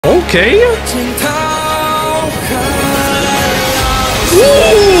Okay.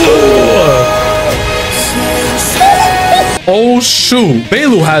 Oh shoot,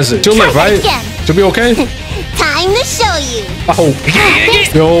 Bailu has it. She'll live, right? She'll be okay. Time to show you. Oh,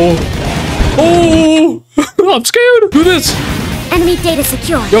 yo. Oh, I'm scared. Do this. Enemy data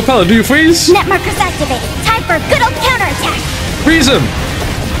secure. Yo, Pella, do you freeze? Net markers activated. Time for a good old counterattack. Freeze him.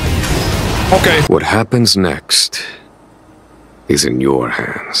 Okay. What happens next is in your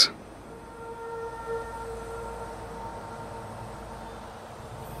hands.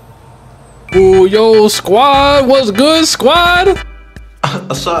 Ooh, yo, squad. What's good, squad?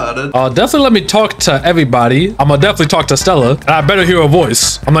 Definitely let me talk to everybody. I'm gonna definitely talk to Stella. And I better hear her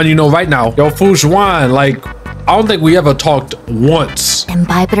voice. I'm letting you know right now. Yo, Fu Juan, like, I don't think we ever talked once.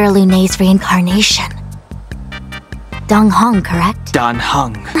 Imbibiter Lunae's reincarnation. Dong Hong, correct? Dan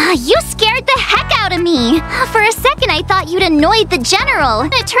Hung. You scared the heck out of me. For a second, I thought you'd annoyed the general.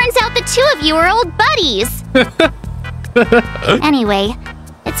 It turns out the two of you are old buddies. Anyway,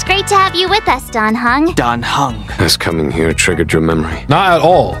 it's great to have you with us, Dan Hung. Dan Hung. Has coming here triggered your memory? Not at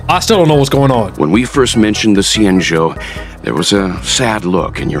all. I still don't know what's going on. When we first mentioned the Xianzhou, there was a sad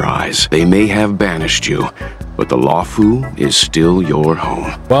look in your eyes. They may have banished you, but the Luofu is still your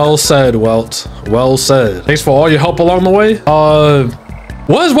home. Well said, Welt. Well said. Thanks for all your help along the way.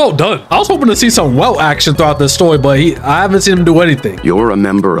 What has Welt done? I was hoping to see some Welt action throughout this story, but I haven't seen him do anything. You're a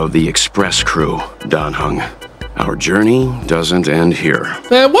member of the Express crew, Dan Hung. Our journey doesn't end here.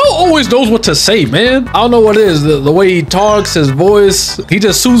 Man, Welt always knows what to say, man. I don't know what it is. The way he talks, his voice, he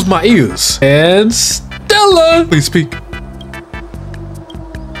just soothes my ears. And Stella, please speak.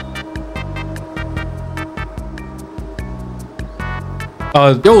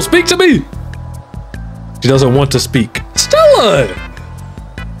 Yo, speak to me. She doesn't want to speak. Stella!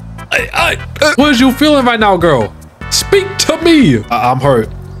 What are you feeling right now, girl? Speak to me. I'm hurt.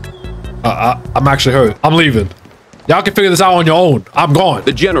 I'm actually hurt. I'm leaving. Y'all can figure this out on your own. I'm gone.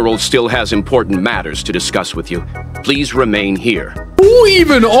 The General still has important matters to discuss with you. Please remain here. Who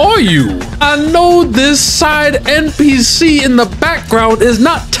even are you? I know this side NPC in the background is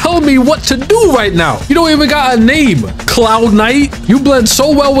not telling me what to do right now. You don't even got a name. Cloud Knight? You blend so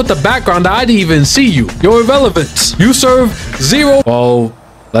well with the background that I didn't even see you. You're irrelevant. You serve 0. Oh,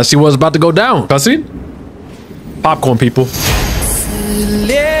 let's see what's about to go down. Cutscene? Popcorn, people.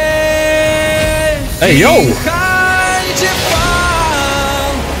 Hey, yo.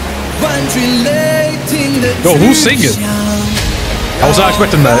 Yo, who's singing? I was not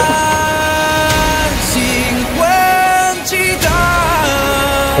expecting that.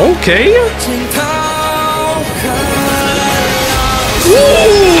 Okay.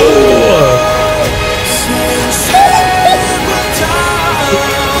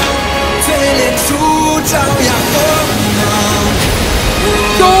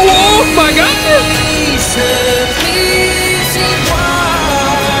 Oh my God.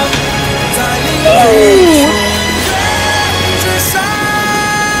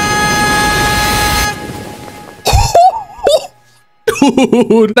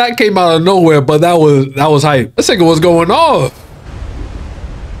 Dude, that came out of nowhere, but that was hype. This nigga was going off.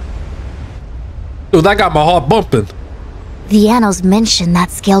 Dude, that got my heart bumping. The annals mention that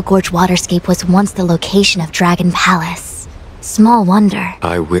Scale Gorge waterscape was once the location of Dragon Palace. Small wonder.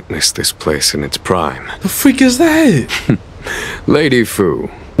 I witnessed this place in its prime. The freak is that? Lady Fu.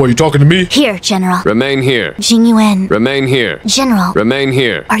 What, you talking to me? Here, General. Remain here. Jingyuan. Remain here. General. Remain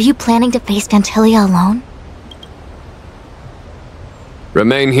here. Are you planning to face Phantilia alone?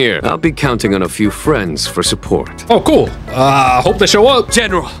 Remain here. I'll be counting on a few friends for support. Oh, cool. I hope they show up.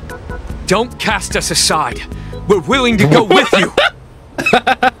 General, don't cast us aside. We're willing to go with you.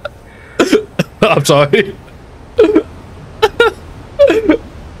 I'm sorry.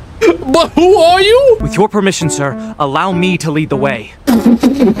 But who are you? With your permission, sir, allow me to lead the way.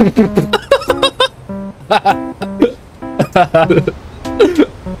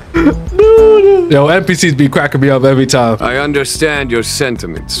 Yo, NPCs be cracking me up every time. I understand your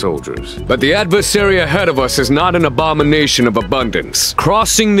sentiments, soldiers. But the adversary ahead of us is not an abomination of abundance.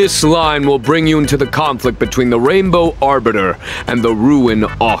 Crossing this line will bring you into the conflict between the Rainbow Arbiter and the Ruin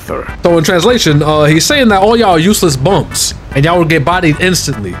Author. So in translation, he's saying that all y'all are useless bumps, and y'all will get bodied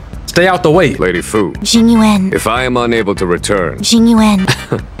instantly. Stay out the way. Lady Fu. Jingyuan. If I am unable to return. Jingyuan.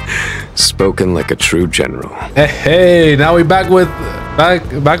 Spoken like a true general. Hey, now we back with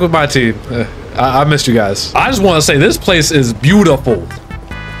my team. I missed you guys. I just want to say this place is beautiful.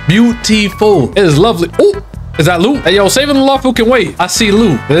 Beautiful. It is lovely. Oh, is that loot? Hey, yo, saving the Luofu can wait. I see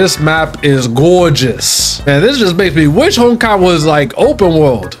loot. This map is gorgeous. Man, this just makes me wish Honkai was like open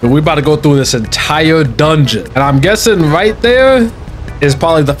world. But we about to go through this entire dungeon. And I'm guessing right there is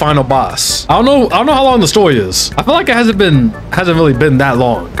probably the final boss. I don't know how long the story is. I feel like it hasn't really been that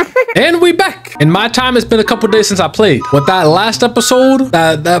long. And we back. In my time, it's been a couple days since I played. With that last episode,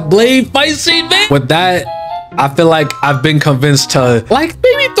 that blade fight scene, man. With that, I feel like I've been convinced to like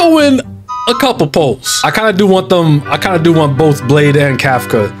maybe throw in a couple polls. I kind of do want both Blade and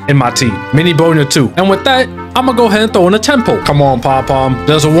Kafka in my team. Mini Bronya too. And with that, I'm gonna go ahead and throw in a 10 pole. Come on, Pom Pom.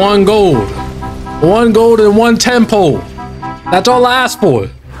 There's 1 gold. 1 gold and 1 10 pole. That's all I asked for.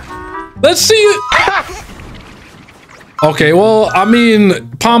 Let's see it. Okay, well, I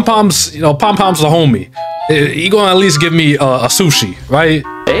mean, Pom Pom's, Pom Pom's a homie. He gonna at least give me a sushi, right?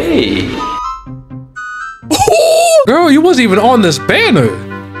 Hey. Ooh, girl, you wasn't even on this banner.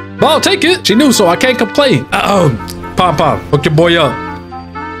 But I'll take it. She knew, so I can't complain. Pom Pom, hook your boy up.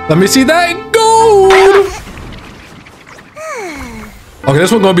 Let me see that gold. Okay,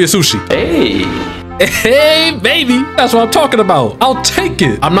 this one's gonna be a sushi. Hey. Hey, baby. That's what I'm talking about. I'll take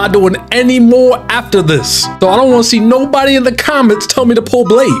it. I'm not doing any more after this. So I don't want to see nobody in the comments tell me to pull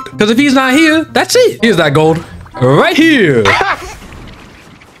Blade. Because if he's not here, that's it. Here's that gold. Right here.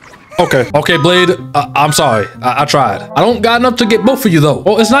 Okay, Blade. I'm sorry. I tried. I don't got enough to get both of you, though.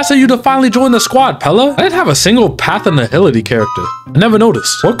 Well, it's nice of you to finally join the squad, Pella. I didn't have a single Path of Nihility character. I never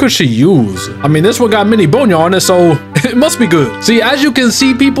noticed. What could she use? I mean, this one got Mini Bronya on it, so it must be good. See, as you can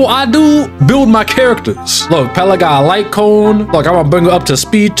see, people, I do build my characters. Look, Pella got a light cone. Look, I'm gonna bring her up to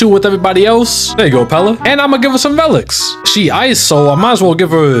speed, too, with everybody else. There you go, Pella. And I'm gonna give her some relics. She ice, so I might as well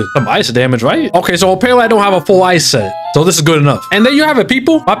give her some ice damage, right? Okay, so apparently I don't have a full ice set. So this is good enough. And there you have it,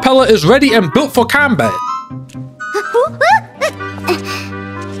 people. My Pella is ready and built for combat.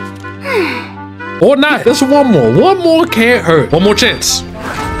 Or not. There's one more. One more can't hurt. One more chance.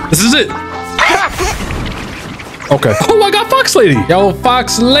 This is it. Okay. Oh, I got Fox Lady. Yo,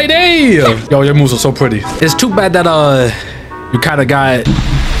 Fox Lady. Yo, your moves are so pretty. It's too bad that, you kind of got...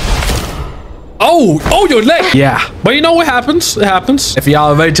 Oh, your neck. Yeah. But you know what happens? It happens. If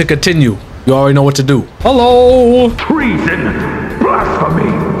y'all are ready to continue, you already know what to do. Hello. Treason!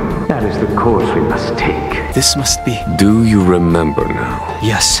 Blasphemy! That is the course we must take. This must be... Do you remember now?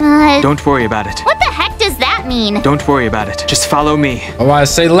 Yes. Don't worry about it. What the heck does that mean? Don't worry about it. Just follow me. All right,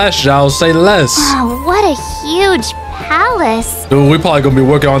 say less, Zhao. Say less. Oh, what a huge palace. Dude, we're probably gonna be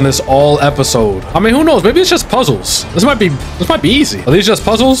working on this all episode. I mean, who knows? Maybe it's just puzzles. This might be easy. Are these just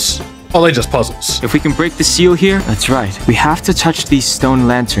puzzles? Oh, they just puzzles. If we can break the seal here, that's right. We have to touch these stone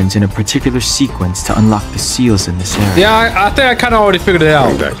lanterns in a particular sequence to unlock the seals in this area. Yeah, I think I kind of already figured it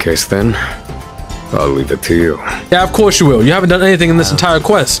out. In that case, then, I'll leave it to you. Yeah, of course you will. You haven't done anything in this entire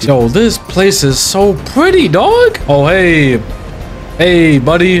quest. Yo, this place is so pretty, dog. Oh, hey. Hey,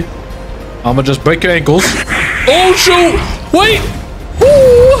 buddy. I'm gonna just break your ankles. Oh, shoot. Wait.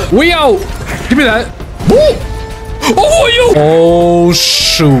 Ooh. We out. Give me that. Ooh. Oh, you! Oh,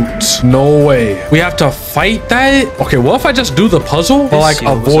 shoot. No way. We have to fight that? Okay, what if I just do the puzzle? Or, like,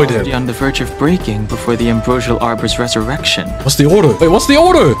 avoid him? On the verge of breaking before the Ambrosial Arbor's resurrection. What's the order? Wait, what's the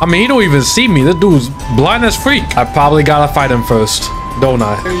order? I mean, he don't even see me. This dude's blind as freak. I probably gotta fight him first, don't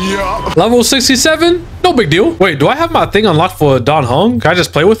I? Yeah. Level 67? No big deal. Wait, do I have my thing unlocked for Don Hung? Can I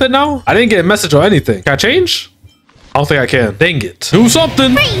just play with it now? I didn't get a message or anything. Can I change? I don't think I can. Dang it. Do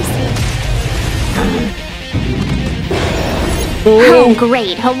something. Freeze. Oh,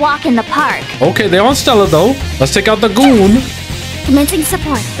 great. A walk in the park. Okay, they're on Stella, though. Let's take out the goon. Commencing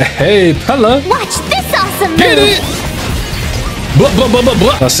support. Hey, Pella. Watch this awesome move. Get it. Blah, blah, blah, blah,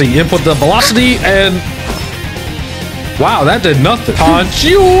 blah. Let's see. Input the velocity and... Wow, that did nothing. Punch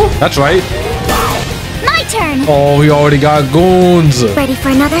you. That's right. My turn. Oh, we already got goons. Ready for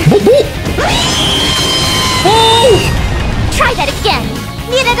another? Whoa! Try that again.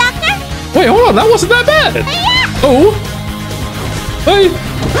 Need a doctor? Wait, hold on. That wasn't that bad. Yeah. Oh. Hey.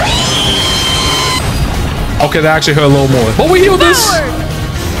 Okay, that actually hurt a little more. But we healed this.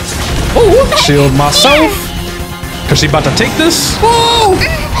 Oh, shield myself. Cause she about to take this. Oh.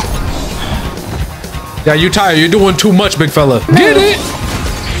 Yeah, you tired. You're doing too much, big fella. Get it.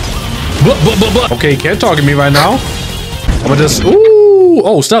 Okay, can't target me right now. I'm gonna just. Ooh.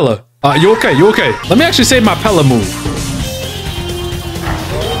 Oh, Stella. You okay? You okay? Let me actually save my Pella move.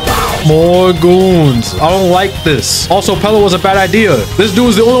 More goons. I don't like this. Also, Pella was a bad idea. This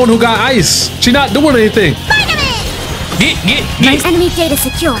dude's the only one who got ice. She not doing anything. Get. Enemy data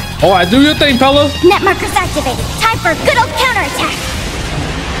secure. All right, do your thing, Pella. Net markers activated. Time for a good old counterattack.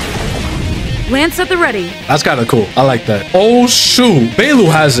 Lance at the ready. That's kind of cool. I like that. Oh, shoot. Bailu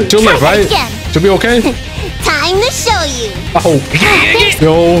has it. She'll live, right? Again. She'll be okay? Time to show you. Oh.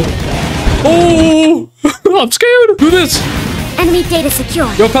 Yo. Oh. I'm scared. Do this. Enemy data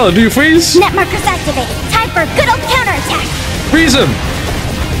secure. Yo, Pella, do you freeze? Net markers activated. Time for a good old counterattack. Freeze him.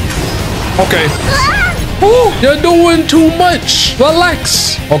 Okay. Ooh, you're doing too much.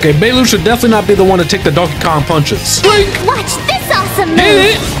 Relax. Okay, Bailu should definitely not be the one to take the Donkey Kong punches. Blink. Watch this awesome move.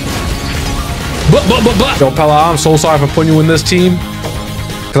 Hit it. Yo, Pella, I'm so sorry for putting you in this team.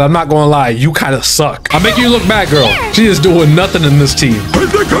 Because I'm not going to lie, you kind of suck. I'm making you look bad, girl. She is doing nothing in this team.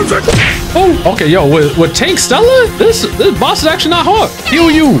 Oh, okay, yo, with Tank Stella, this boss is actually not hard. Heal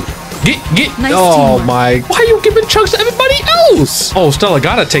you. Get. Nice oh teamwork. my. Why are you giving chunks to everybody else? Oh, Stella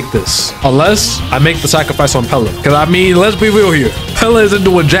gotta take this. Unless I make the sacrifice on Pella. Because I mean, let's be real here. Pella isn't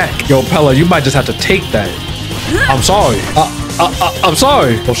doing jack. Yo, Pella, you might just have to take that. I'm sorry. I'm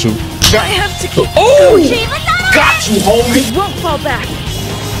sorry. Oh, shoot. I have to keep Oh! got you, homie. It won't fall back.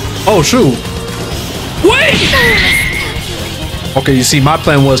 Oh, shoot. Wait! Okay, you see, my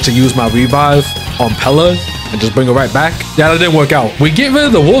plan was to use my revive on Pella and just bring her right back. Yeah, that didn't work out. We get rid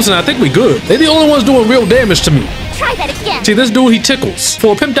of the wolves and I think we good. They're the only ones doing real damage to me. Try that again. See, this dude, he tickles.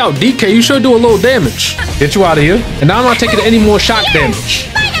 For a pimped out DK, you should do a little damage. Get you out of here. And now I'm not taking any more shock damage.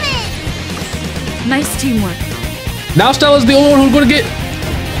 Nice teamwork. Now Stella's the only one who's gonna get...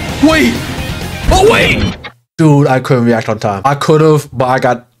 Wait! Oh, wait! Dude, I couldn't react on time. I could have, but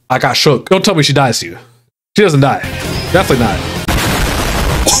I got shook. Don't tell me she dies here. She doesn't die. Definitely not.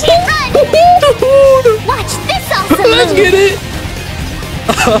 Watch this awesome Let's move. get it!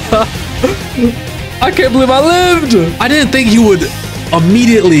 I can't believe I lived! I didn't think he would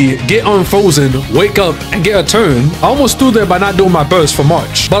immediately get unfrozen, wake up, and get a turn. I almost threw there by not doing my burst for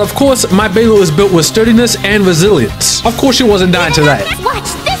March. But of course, my Bailu is built with sturdiness and resilience. Of course she wasn't dying to that.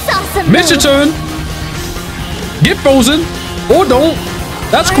 Watch this awesome Miss your move. turn. Get frozen. Or don't.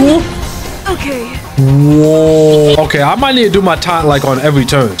 That's cool. Okay. Whoa. Okay, I might need to do my taunt like on every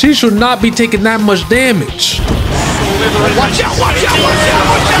turn. She should not be taking that much damage. Watch out, watch out, watch out,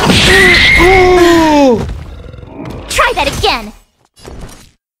 watch out! Try that again.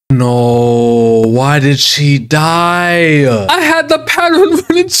 No, why did she die? I had the pattern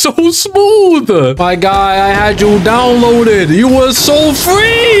running so smooth. My guy, I had you downloaded. You were so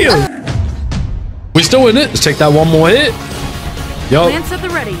free. We still in it. Let's take that one more hit. Yo. Lance at the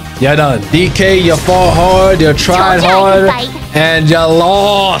ready. Yeah, done. DK, you fought hard, you tried Told you I hard, could fight. and you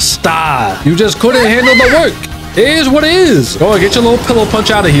lost. You just couldn't handle the work. It is what it is. Go and get your little pillow punch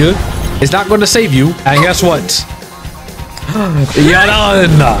out of here. It's not going to save you. And guess what? You're done.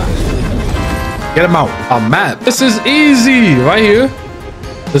 Get him out. A map. This is easy. Right here.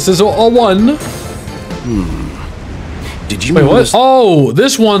 This is a one. Did you Wait, what? notice? Oh,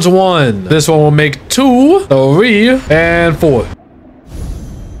 this one's one. This one will make 2, 3, and 4.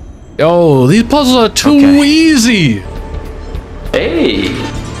 Yo, these puzzles are too easy. Hey!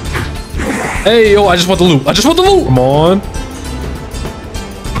 Hey, yo, I just want the loot. I just want the loot. Come on.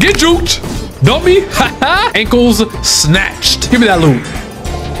 Get juked. Dummy. Haha. Ankles snatched. Give me that loot.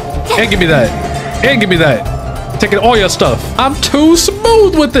 And give me that. And give me that. Taking all your stuff. I'm too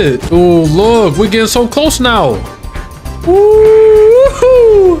smooth with it. Oh, look. We're getting so close now.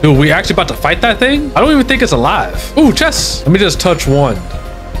 Woo-hoo. Dude, we actually about to fight that thing? I don't even think it's alive. Ooh, chest. Let me just touch one.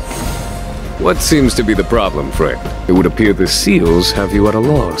 What seems to be the problem, friend? It would appear the seals have you at a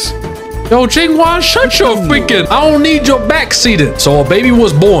loss. Yo, Jingwan, shut your freaking... I don't need your backseating. So a baby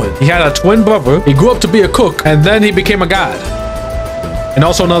was born. He had a twin brother. He grew up to be a cook. And then he became a god. And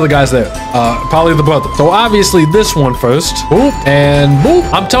also another guy's there. Probably the brother. So obviously this one first. Boop. And boop.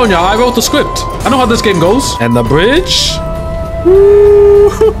 I'm telling you, I wrote the script. I know how this game goes. And the bridge.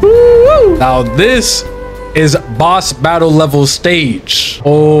 Woo-hoo-hoo. Now this is boss battle level stage.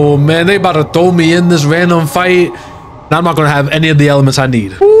 Oh man, they about to throw me in this random fight. Now I'm not gonna have any of the elements I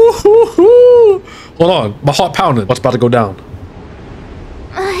need. Hold on, my heart pounding. What's about to go down?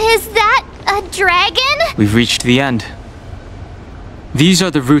 Is that a dragon? We've reached the end. These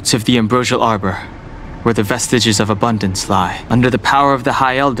are the roots of the ambrosial arbor, where the vestiges of abundance lie. Under the power of the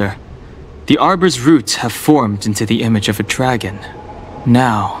High Elder, the arbor's roots have formed into the image of a dragon.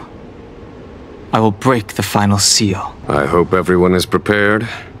 Now, I will break the final seal. I hope everyone is prepared.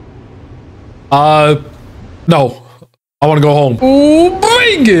 No. I want to go home. Ooh,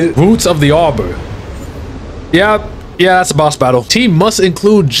 bring it! Roots of the Arbor. Yeah, that's a boss battle. Team must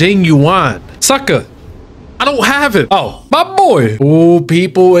include Jing Yuan. Sucker, I don't have it. Oh, my boy. Ooh,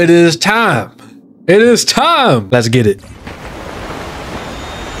 people, it is time. It is time. Let's get it.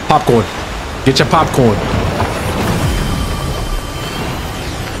 Popcorn. Get your popcorn.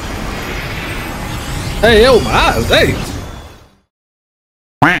 Hey, yo, my eyes, hey.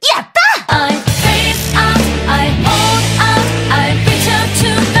 Yeah,